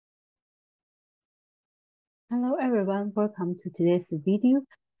Hello everyone, welcome to today's video.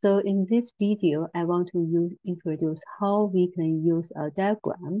 So in this video, I want to introduce how we can use a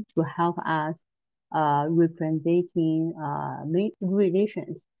diagram to help us representing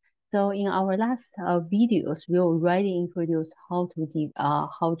relations. So in our last videos, we already introduced how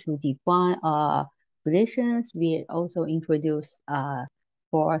to define relations. We also introduced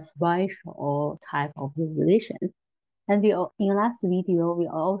for special type of relations. And in last video, we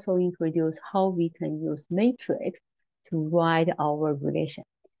also introduced how we can use matrix to write our relation.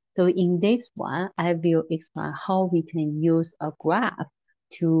 So in this one, I will explain how we can use a graph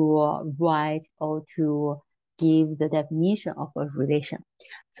to write or to give the definition of a relation.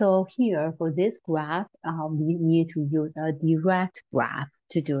 So here for this graph, we need to use a direct graph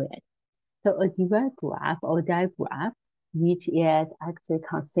to do it. So a direct graph or diagram, which is actually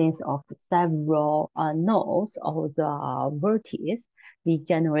consists of several nodes or the vertices, we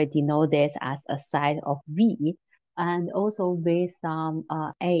generally denote this as a side of V, and also with some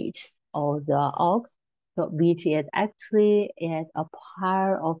edges or the arcs, so which is actually is a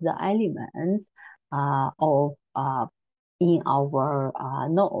part of the elements of in our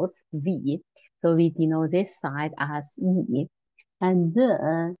nodes V. So we denote this side as E. And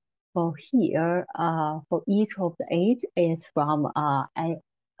then for here, for each of the edge is from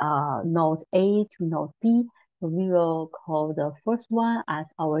node A to node B. So we will call the first one as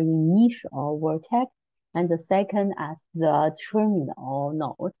our initial vertex and the second as the terminal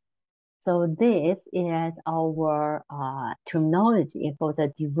node. So this is our terminology for the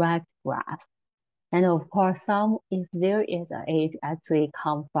direct graph. And of course, if there is an edge actually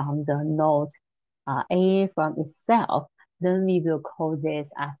come from the node A from itself, then we will call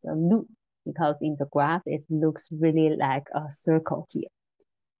this as a loop because in the graph, it looks really like a circle here.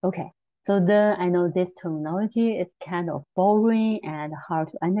 Okay, so then I know this terminology is kind of boring and hard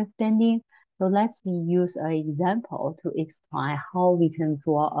to understanding. So let's use an example to explain how we can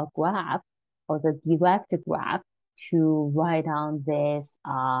draw a graph or the direct graph to write down this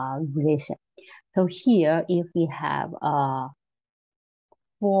relation. So here, if we have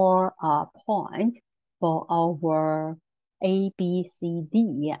 4 points for our A, B, C,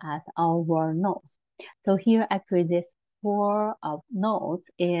 D as our nodes. So here, actually, this 4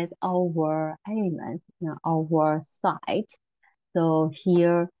 nodes is our element in our site. So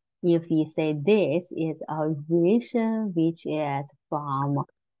here, if we say this is a relation which is from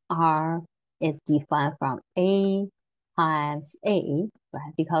R is defined from A times A,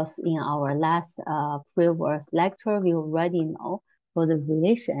 right? Because in our last previous lecture, we already know for the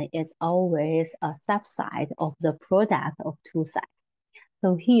relation, it's always a subset of the product of two sides.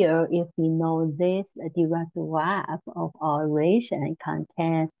 So here, if we know this direct graph of our relation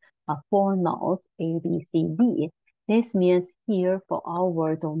contains 4 nodes A, B, C, D, this means here for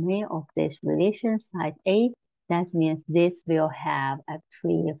our domain of this relation side A, that means this will have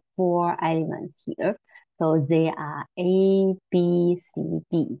actually 4 elements here. So they are A, B, C,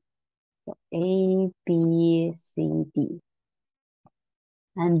 D. So A, B, C, D.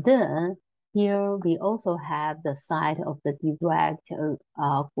 And then here we also have the side of the direct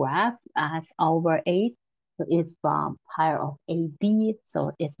graph as our edge. So it's from pair of AB.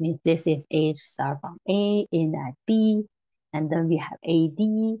 So it means this is edge start from A in at B. And then we have AD,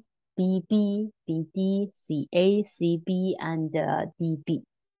 BB, BD, CA, CB, and DB.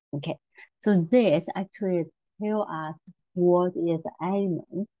 Okay. So this actually tells us what is the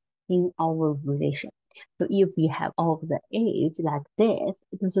element in our relation. So if we have all of the edge like this,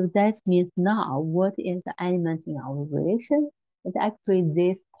 so that means now what is the element in our relation? It's actually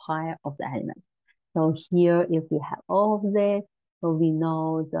this part of the elements. So here, if we have all of this, so we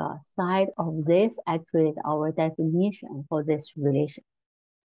know the side of this actually is our definition for this relation.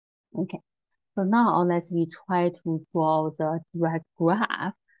 Okay, so now let's try to draw the direct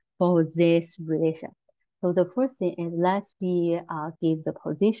graph for this relation. So the first thing is let's give the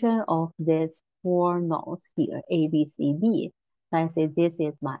position of these 4 nodes here, A, B, C, D. Let's say this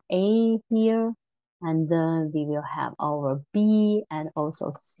is my A here, and then we will have our B and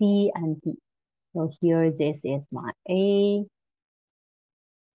also C and D. So here, this is my A.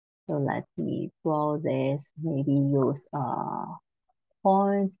 So let me draw this, maybe use a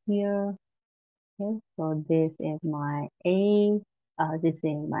point here. Okay, so this is my A, this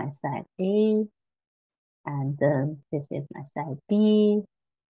is my side A, and then this is my side B,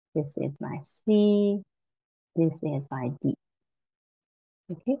 this is my C, this is my D.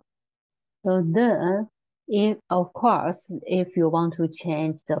 Okay, so then of course, if you want to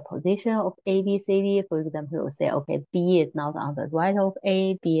change the position of A, B, C, D, for example, you say, okay, B is not on the right of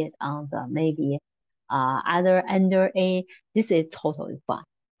A, B is on the maybe other under A, this is totally fine.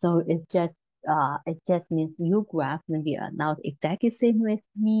 So it's just it just means your graph maybe are not exactly same with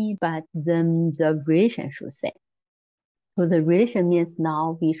me, but then the relation should say. So the relation means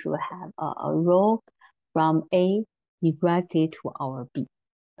now we should have a row from A directly to our B,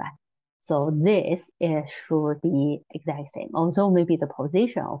 right? So this is should be exact same. Although maybe the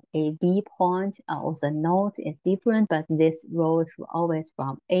position of A, B point or the node is different, but this row should always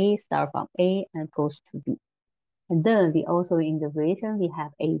from A, start from A and goes to B. And then we also in the relation we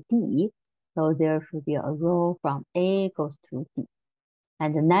have AB, so there should be a row from A goes to B.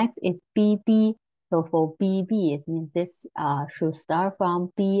 And the next is BB. So for BB, it means this should start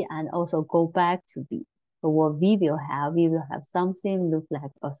from B and also go back to B. So what we will have something look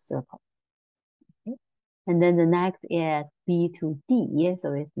like a circle. Okay? And then the next is B to D.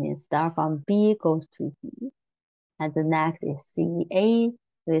 So it means start from B goes to D. And the next is CA.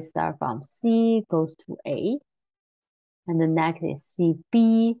 So it start from C goes to A. And the next is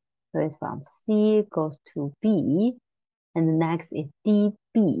CB. So it's from C goes to B. And the next is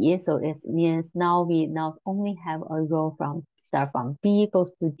DB. So it means now we not only have a row from start from B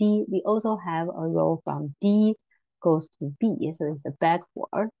goes to D, we also have a row from D goes to B. So it's a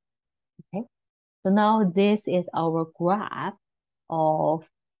backward. Okay. So now this is our graph of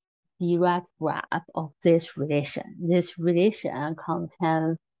direct graph of this relation. This relation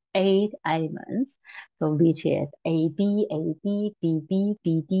contains 8 elements, so which is AB, AD, BB,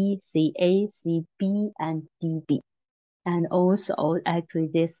 BD, CA, CB, and DB. And also, actually,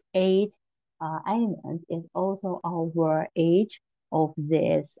 this 8 elements is also our age of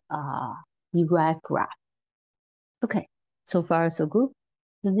this direct graph. Okay, so far so good.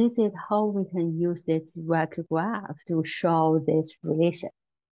 So this is how we can use this direct graph to show this relation.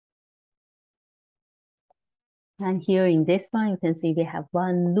 And here in this one, you can see we have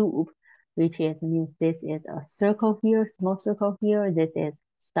one loop, which means this is a circle here, small circle here. This is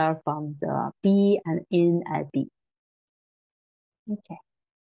start from the B and end at B. Okay.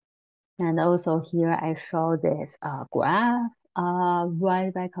 And also here I show this graph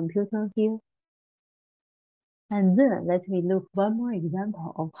right by computer here. And then let me look one more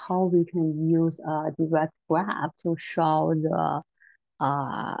example of how we can use a direct graph to show the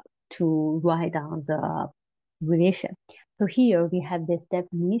to write down the relation. So here we have this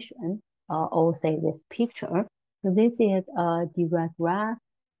definition, or say this picture. So this is a direct graph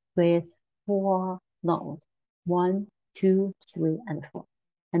with 4 nodes, 1, 2, 3, and 4.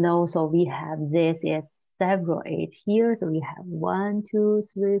 And also we have this is several 8 here. So we have 1, 2,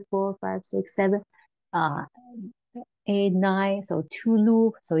 3, 4, 5, 6, 7, 8, 9. So 2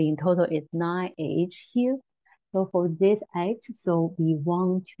 loops. So in total it's 9 edge here. So for this edge, so we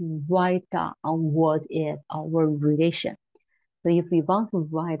want to write down what is our relation. So if we want to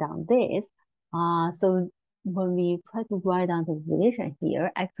write down this, so when we try to write down the relation here,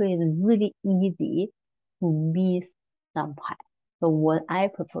 actually it's really easy to miss some part. So what I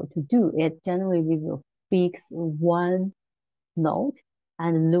prefer to do is generally we will fix one node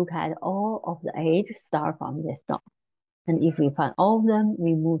and look at all of the edges start from this node. And if we find all of them,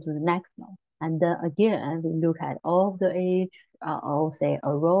 we move to the next node. And then again, we look at all of the edge, or say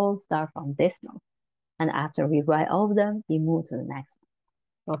a row start from this node. And after we write all of them, we move to the next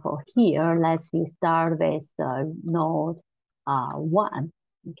node. So for here, let's start with the node 1.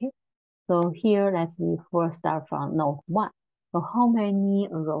 Okay. So here, let's first start from node 1. So how many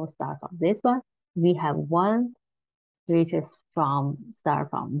rows start from this one? We have 1, which is start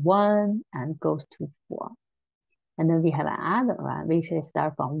from 1 and goes to 4. And then we have another one, which is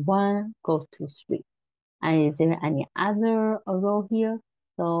start from 1, goes to 3. And is there any other row here?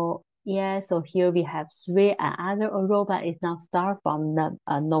 So yeah, so here we have 3 another row, but it's not start from the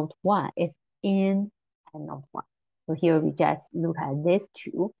node 1. It's in and node 1. So here we just look at these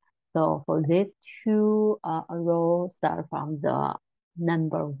 2. So for these 2 rows start from the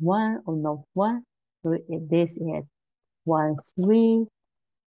number 1 or node 1. So if this is 1, 3,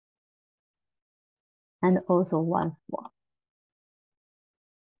 and also 1, 4.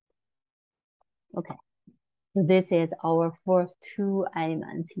 Okay. So this is our first 2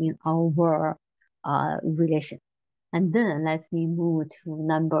 elements in our relation. And then let's move to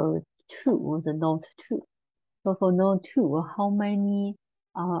number 2, the node 2. So for node 2, how many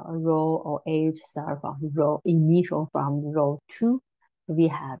row or edge start from initial from row 2? So we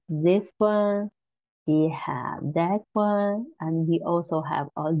have this one, we have that one, and we also have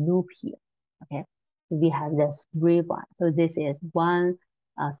a loop here. Okay, so we have this 3 one. So this is 1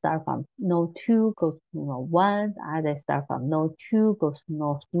 start from node 2 goes to node 1, the other start from node 2 goes to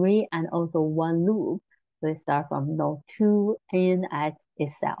node 3, and also 1 loop. So it start from node 2 in at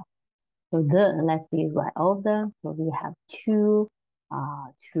itself. So then let's rewrite all of them. So we have 2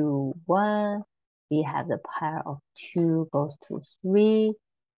 to 1. We have the pair of 2 goes to 3.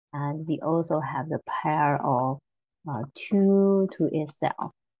 And we also have the pair of 2 to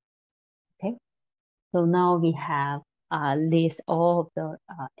itself. Okay, so now we have list all of the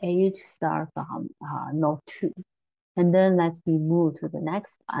age start from node 2. And then let's be move to the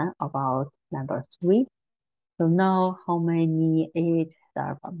next one about number 3. So now how many age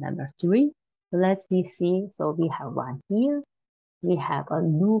start from number 3? So let's see. So we have one here. We have a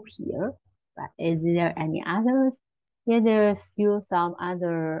loop here. But is there any others? Yeah, there are still some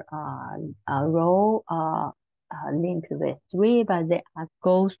other row linked with 3, but they are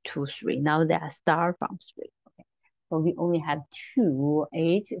goes to 3. Now they are start from 3. Okay. So we only have 2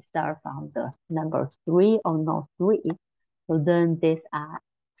 age start from the number 3 or not 3. So then this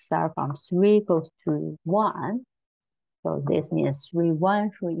start from 3 goes to 1. So this means 3,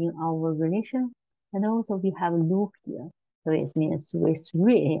 1 should in our relation. And also we have a loop here. So it means 3,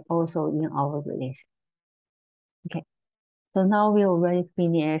 3 also in our relation. Okay. So now we already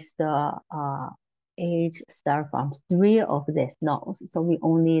finished the age start from 3 of these nodes. So we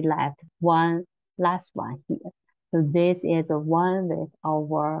only left one last one here. So this is the one with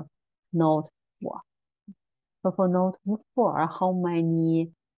our node 4. So for node 4, how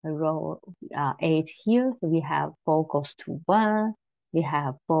many row age here? So we have 4 goes to 1. We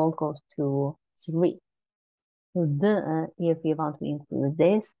have 4 goes to 3. So then if we want to include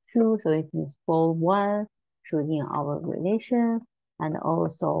this 2, so it means 4, 1 should in our relation, and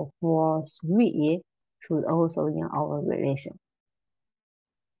also 4, 3 should also in our relation.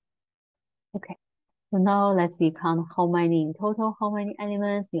 Okay. So now let's count how many in total, how many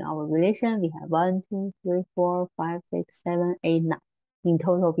elements in our relation. We have 1, 2, 3, 4, 5, 6, 7, 8, 9. In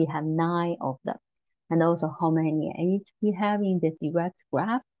total, we have 9 of them. And also how many age we have in the direct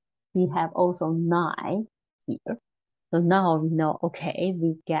graph. We have also 9 here. So now we know, okay,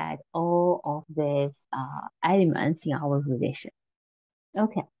 we get all of these elements in our relation.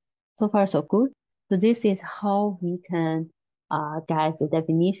 Okay, so far so good. So this is how we can get the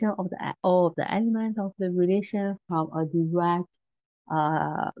definition of all of the elements of the relation from a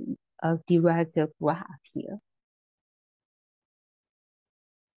direct graph here.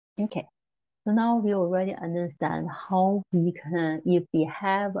 Okay, so now we already understand how we can, if we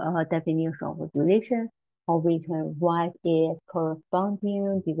have a definition of a relation, how we can write it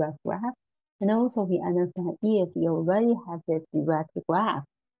corresponding direct graph. And also we understand if we already have this direct graph,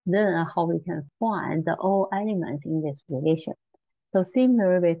 then how we can find the all elements in this relation. So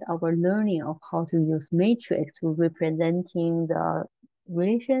similar with our learning of how to use matrix to representing the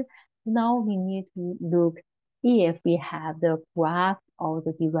relation, now we need to look if we have the graph or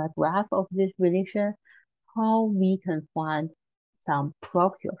the direct graph of this relation, how we can find some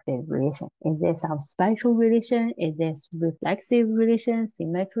property of this relation. Is there some special relation? Is this reflexive relation,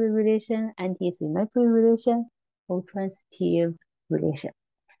 symmetry relation, anti-symmetry relation, or transitive relation?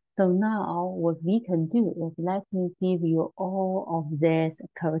 So now what we can do is let me give you all of these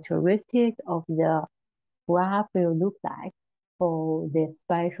characteristics of the graph will look like for this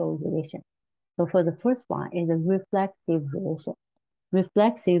spatial relation. So for the first one is a reflexive relation.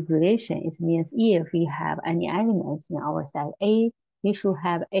 Reflexive relation means if we have any elements in our set A, we should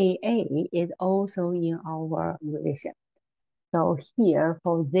have AA is also in our relation. So here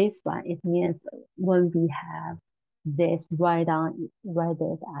for this one, it means when we have this write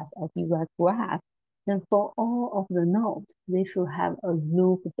this as a direct graph, then for all of the nodes, we should have a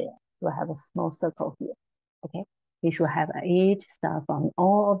loop there. We have a small circle here. Okay, we should have each start from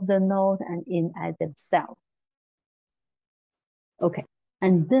all of the nodes and in at themselves. Okay,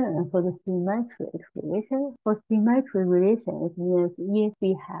 and then for the symmetric relation, it means if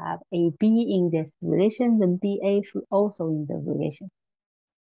we have a B in this relation, then BA should also in the relation.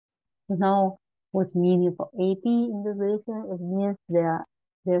 So now what's meaning for AB in the relation? It means there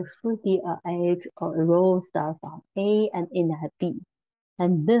should be an edge or a row start from A and end at B.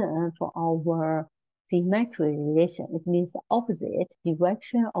 And then for our symmetry relation, it means the opposite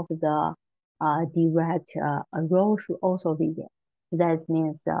direction of the direct row should also be there. That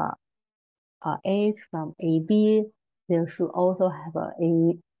means edge from AB, there should also have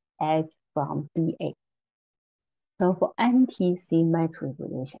a edge from BA. So for anti-symmetry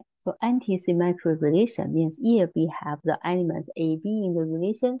relation, means if we have the elements AB in the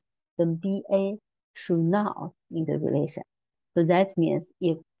relation, then BA should not in the relation. So that means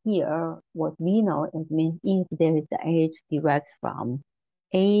if here, what we know is means if there is the edge direct from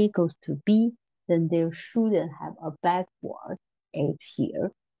A goes to B, then there shouldn't have a backward edge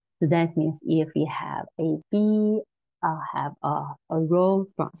here. So that means if we have a B, have a row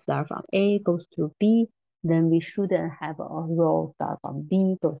from start from A goes to B, then we shouldn't have a row start from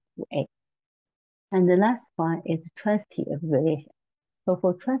B goes to A. And the last one is transitive relation. So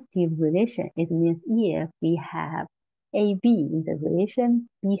for transitive relation, it means if we have AB in the relation,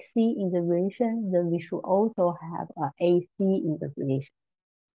 BC in the relation, then we should also have a AC in the relation.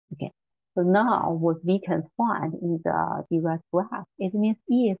 Okay. So now what we can find in the direct graph, it means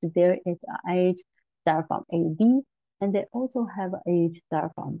if there is an edge start from AB, and they also have an edge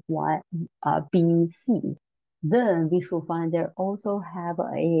start from BC, then we should find they also have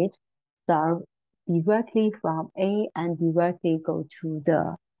an edge start directly from A and directly go to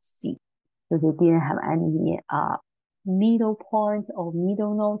the C. So they didn't have any middle point or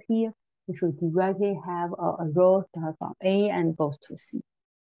middle node here. We should directly have a row start from A and goes to C.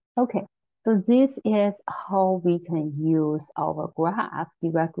 Okay, so this is how we can use our graph,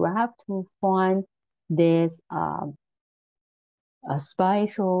 direct graph, to find this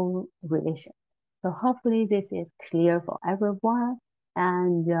spatial relation. So hopefully this is clear for everyone.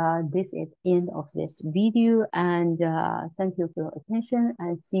 And this is end of this video. And thank you for your attention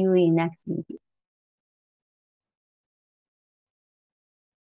and see you in next video.